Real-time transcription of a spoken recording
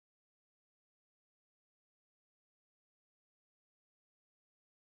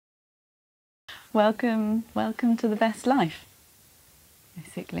welcome to the best life,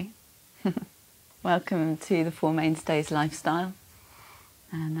 basically. Welcome to the Four Mainstays lifestyle.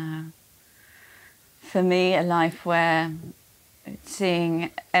 And for me, a life where it's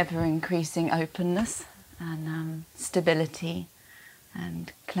seeing ever-increasing openness and stability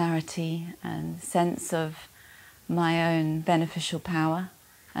and clarity and sense of my own beneficial power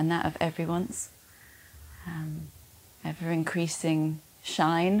and that of everyone's. Ever-increasing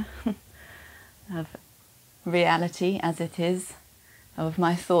shine of reality as it is, of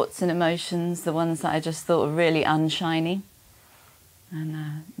my thoughts and emotions, the ones that I just thought were really unshiny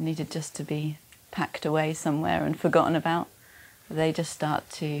and needed just to be packed away somewhere and forgotten about. They just start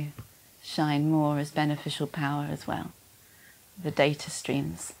to shine more as beneficial power as well, the data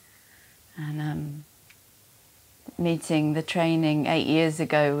streams. And meeting the training 8 years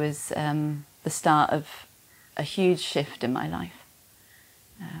ago was the start of a huge shift in my life.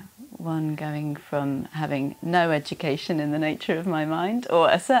 One going from having no education in the nature of my mind, or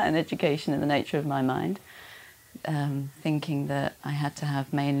a certain education in the nature of my mind, thinking that I had to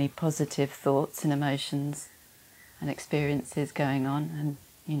have mainly positive thoughts and emotions and experiences going on,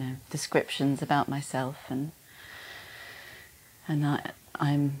 and descriptions about myself, and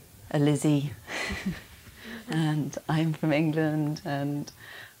I'm a Lizzie and I'm from England, and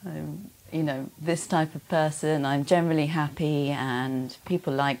I'm this type of person. I'm generally happy, and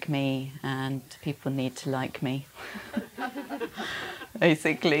people like me, and people need to like me.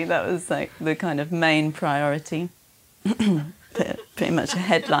 Basically, that was like the kind of main priority. Pretty much a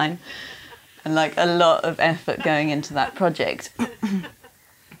headline, and like a lot of effort going into that project.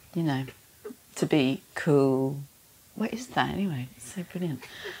 To be cool. What is that anyway? It's so brilliant.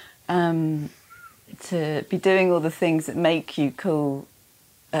 To be doing all the things that make you cool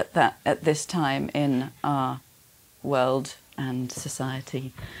at this time in our world and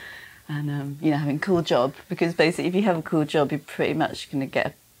society, and having a cool job, because basically if you have a cool job, you're pretty much going to get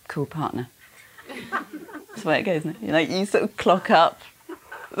a cool partner. That's the way it goes, isn't it? You sort of clock up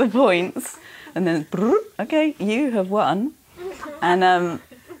the points, and then okay, you have won, and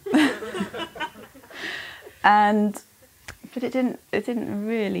but it didn't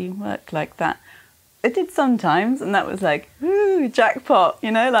really work like that. It did sometimes, and that was like, ooh, jackpot,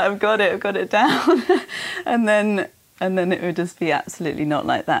 like I've got it down. and then it would just be absolutely not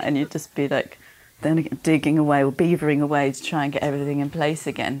like that, and you'd just be like, then again, digging away or beavering away to try and get everything in place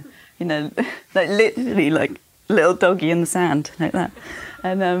again. Like literally like little doggy in the sand, like that.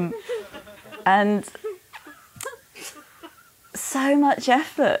 And so much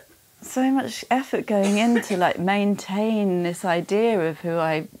effort going into like maintain this idea of who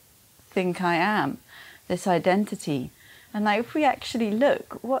I think I am, this identity. And like if we actually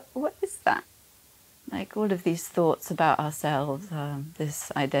look, what is that? Like all of these thoughts about ourselves,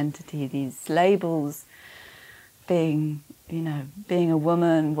 this identity, these labels, being a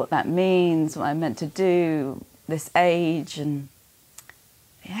woman, what that means, what I'm meant to do, this age, and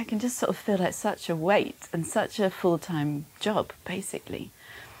I can just sort of feel like such a weight and such a full-time job, basically.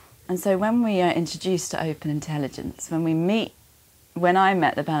 And so when we are introduced to open intelligence, when I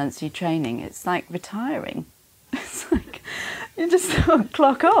met the Balanced You training, it's like retiring. It's like you just sort of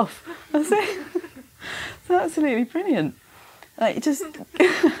clock off. That's it. It's absolutely brilliant. Like just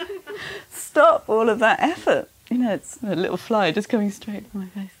stop all of that effort. It's a little fly just coming straight to my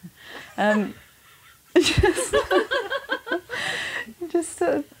face.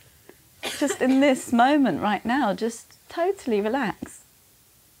 Just in this moment right now, just totally relax.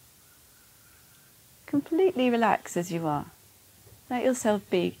 Completely relax as you are. Let yourself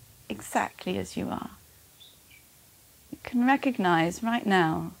be exactly as you are. You can recognize right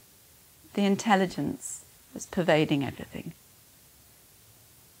now the intelligence that's pervading everything.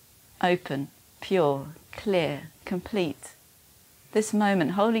 Open, pure, clear, complete. This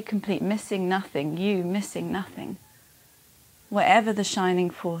moment, wholly complete, missing nothing, you missing nothing. Whatever the shining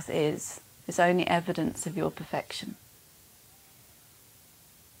forth is only evidence of your perfection.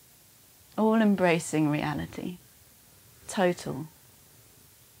 All embracing reality, total.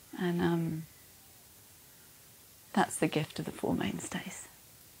 And that's the gift of the Four Mainstays.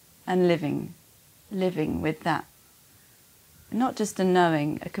 And living with that. Not just a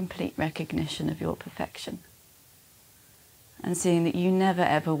knowing, a complete recognition of your perfection. And seeing that you never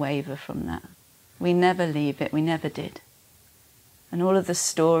ever waver from that. We never leave it, we never did. And all of the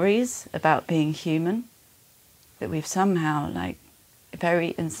stories about being human that we've somehow,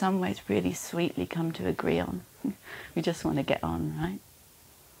 in some ways, really sweetly come to agree on. We just want to get on, right?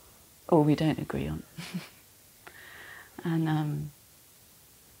 Or we don't agree on. And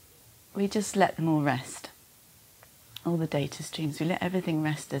we just let them all rest. all the data streams. We let everything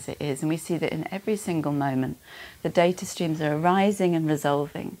rest as it is, and we see that in every single moment, the data streams are arising and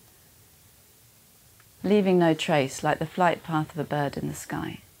resolving, leaving no trace, like the flight path of a bird in the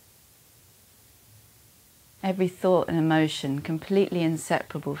sky. Every thought and emotion completely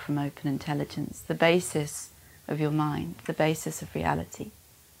inseparable from open intelligence, the basis of your mind, the basis of reality.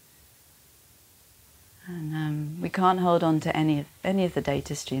 And we can't hold on to any of the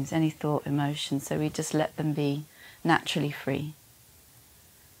data streams, any thought, emotion, so we just let them be naturally free.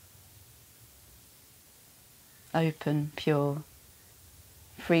 Open, pure,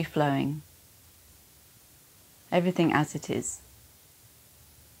 free-flowing, everything as it is.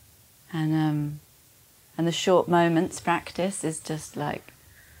 And the short moments practice is just like,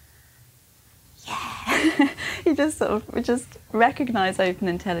 yeah. You just recognize open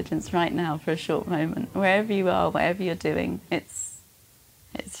intelligence right now for a short moment, wherever you are, whatever you're doing. It's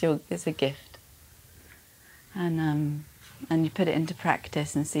a gift, and you put it into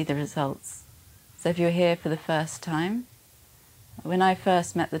practice and see the results. So if you're here for the first time, when I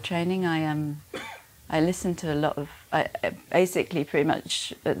first met the training, I listened to a lot of, basically pretty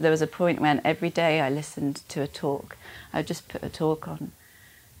much, there was a point when every day I listened to a talk. I just put a talk on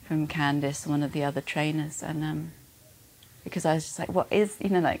from Candice, one of the other trainers, and because I was just like, what is,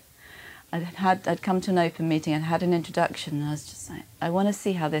 like, I'd come to an open meeting and had an introduction, and I was just like, I want to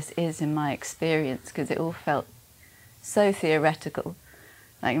see how this is in my experience, because it all felt so theoretical.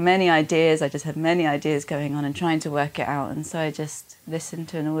 Like many ideas, I just had many ideas going on and trying to work it out, and so I just listened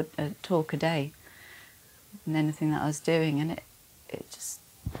to a talk a day and anything that I was doing, and it just,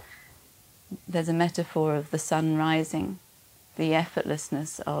 there's a metaphor of the sun rising, the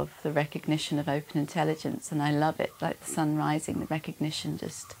effortlessness of the recognition of open intelligence, and I love it. Like the sun rising, the recognition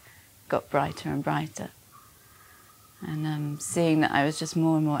just got brighter and brighter, and seeing that I was just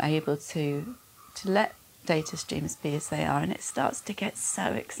more and more able to let data streams be as they are, and it starts to get so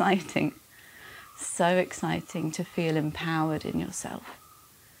exciting to feel empowered in yourself,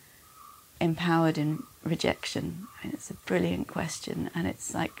 empowered in rejection. I mean, it's a brilliant question, and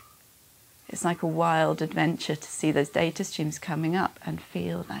it's like a wild adventure to see those data streams coming up and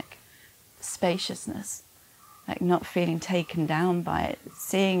feel like spaciousness, like not feeling taken down by it,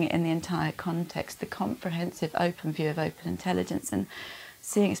 seeing it in the entire context, the comprehensive open view of open intelligence, and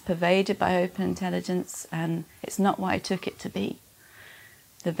seeing it's pervaded by open intelligence, and it's not what I took it to be.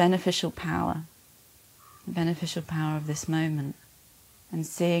 The beneficial power of this moment, and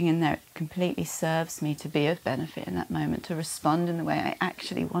seeing in there it completely serves me to be of benefit in that moment, to respond in the way I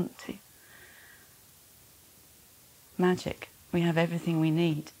actually want to. Magic. We have everything we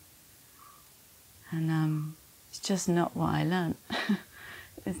need. And it's just not what I learnt.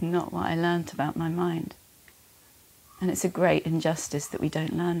 It's not what I learnt about my mind. And it's a great injustice that we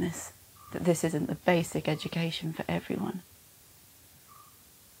don't learn this, that this isn't the basic education for everyone.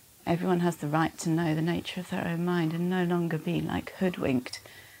 Everyone has the right to know the nature of their own mind and no longer be like hoodwinked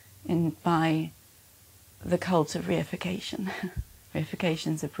by the cult of reification.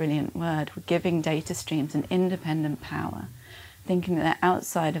 Reification's a brilliant word. We're giving data streams an independent power, thinking that they're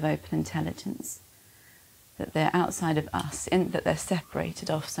outside of open intelligence, that they're outside of us, that they're separated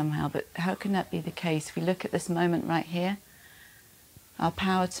off somehow. But how can that be the case? We look at this moment right here, our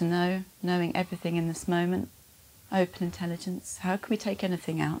power to know, knowing everything in this moment, open intelligence. How can we take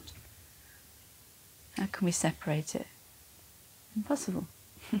anything out? How can we separate it? Impossible.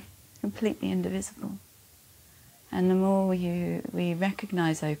 Completely indivisible. And the more we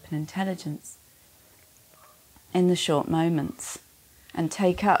recognize open intelligence in the short moments and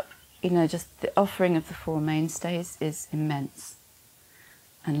take up, just the offering of the Four Mainstays is immense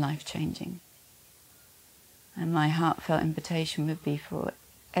and life-changing. And my heartfelt invitation would be for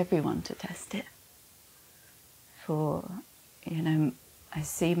everyone to test it. I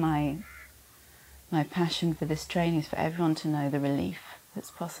see my passion for this training is for everyone to know the relief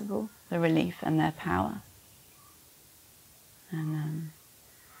that's possible, the relief and their power. And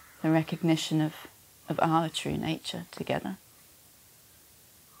the recognition of our true nature together.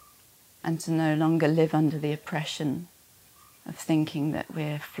 And to no longer live under the oppression of thinking that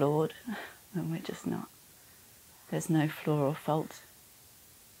we're flawed when we're just not. There's no flaw or fault.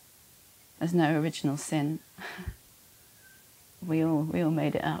 There's no original sin. We all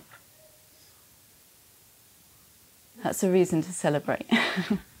made it up. That's a reason to celebrate.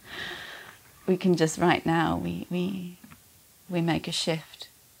 We can just right now, we make a shift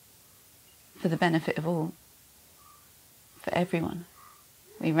for the benefit of all, for everyone.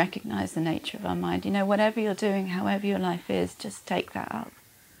 We recognize the nature of our mind. Whatever you're doing, however your life is, just take that up.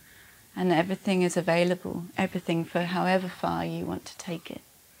 And everything is available, everything for however far you want to take it.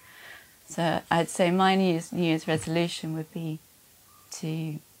 So I'd say my New Year's resolution would be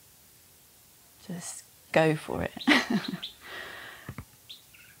to just go for it.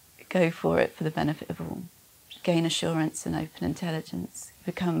 Go for it for the benefit of all. Gain assurance and open intelligence.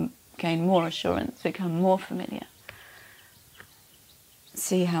 Gain more assurance, become more familiar.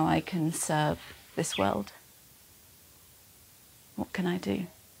 See how I can serve this world. What can I do?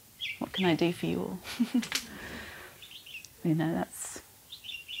 What can I do for you all? You know, that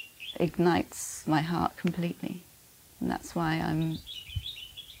ignites my heart completely. And that's why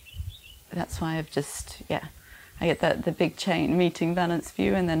I've just, I get the big chain, meeting Balanced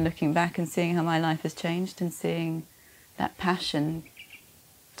View, and then looking back and seeing how my life has changed and seeing that passion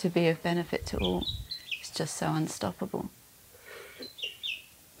to be of benefit to all. It's just so unstoppable.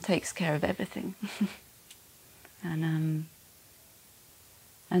 Takes care of everything. And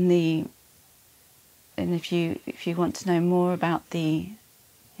if you want to know more about the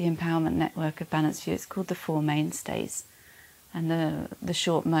empowerment network of Balanced View, it's called the Four Mainstays. And the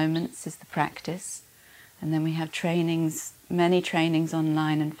short moments is the practice. And then we have trainings, many trainings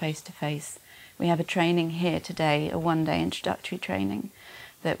online and face-to-face. We have a training here today, a one-day introductory training,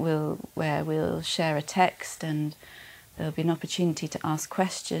 where we'll share a text, and there'll be an opportunity to ask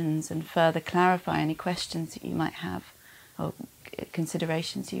questions and further clarify any questions that you might have or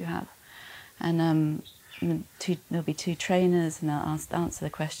considerations you have. And there'll be two trainers, and they'll answer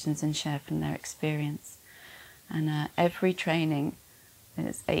the questions and share from their experience. And every training, and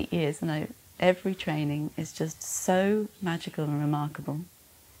it's 8 years, and every training is just so magical and remarkable.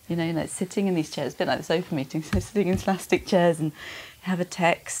 You know, like sitting in these chairs, a bit like the sofa meetings, so sitting in plastic chairs and have a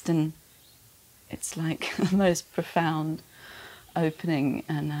text, and it's like the most profound opening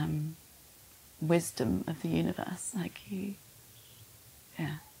and wisdom of the universe.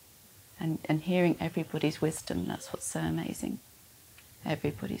 And hearing everybody's wisdom, that's what's so amazing.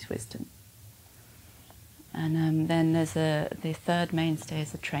 Everybody's wisdom. And then there's the third mainstay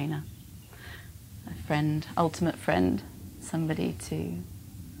is a trainer, a friend, ultimate friend, somebody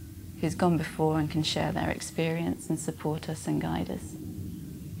who's gone before and can share their experience and support us and guide us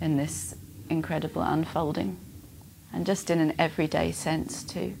in this incredible unfolding, and just in an everyday sense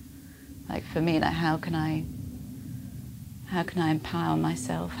too. Like for me, like how can I empower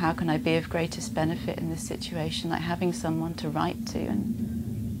myself? How can I be of greatest benefit in this situation? Like having someone to write to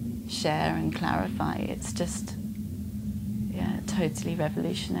and share and clarify. It's just, totally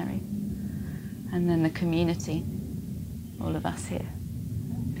revolutionary. And then the community, all of us here,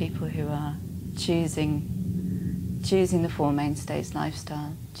 people who are choosing the Four Mainstays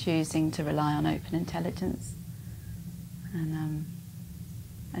lifestyle, choosing to rely on open intelligence, and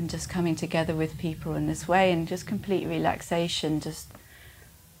just coming together with people in this way, and just complete relaxation just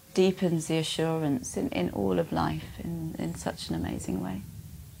deepens the assurance in all of life in such an amazing way.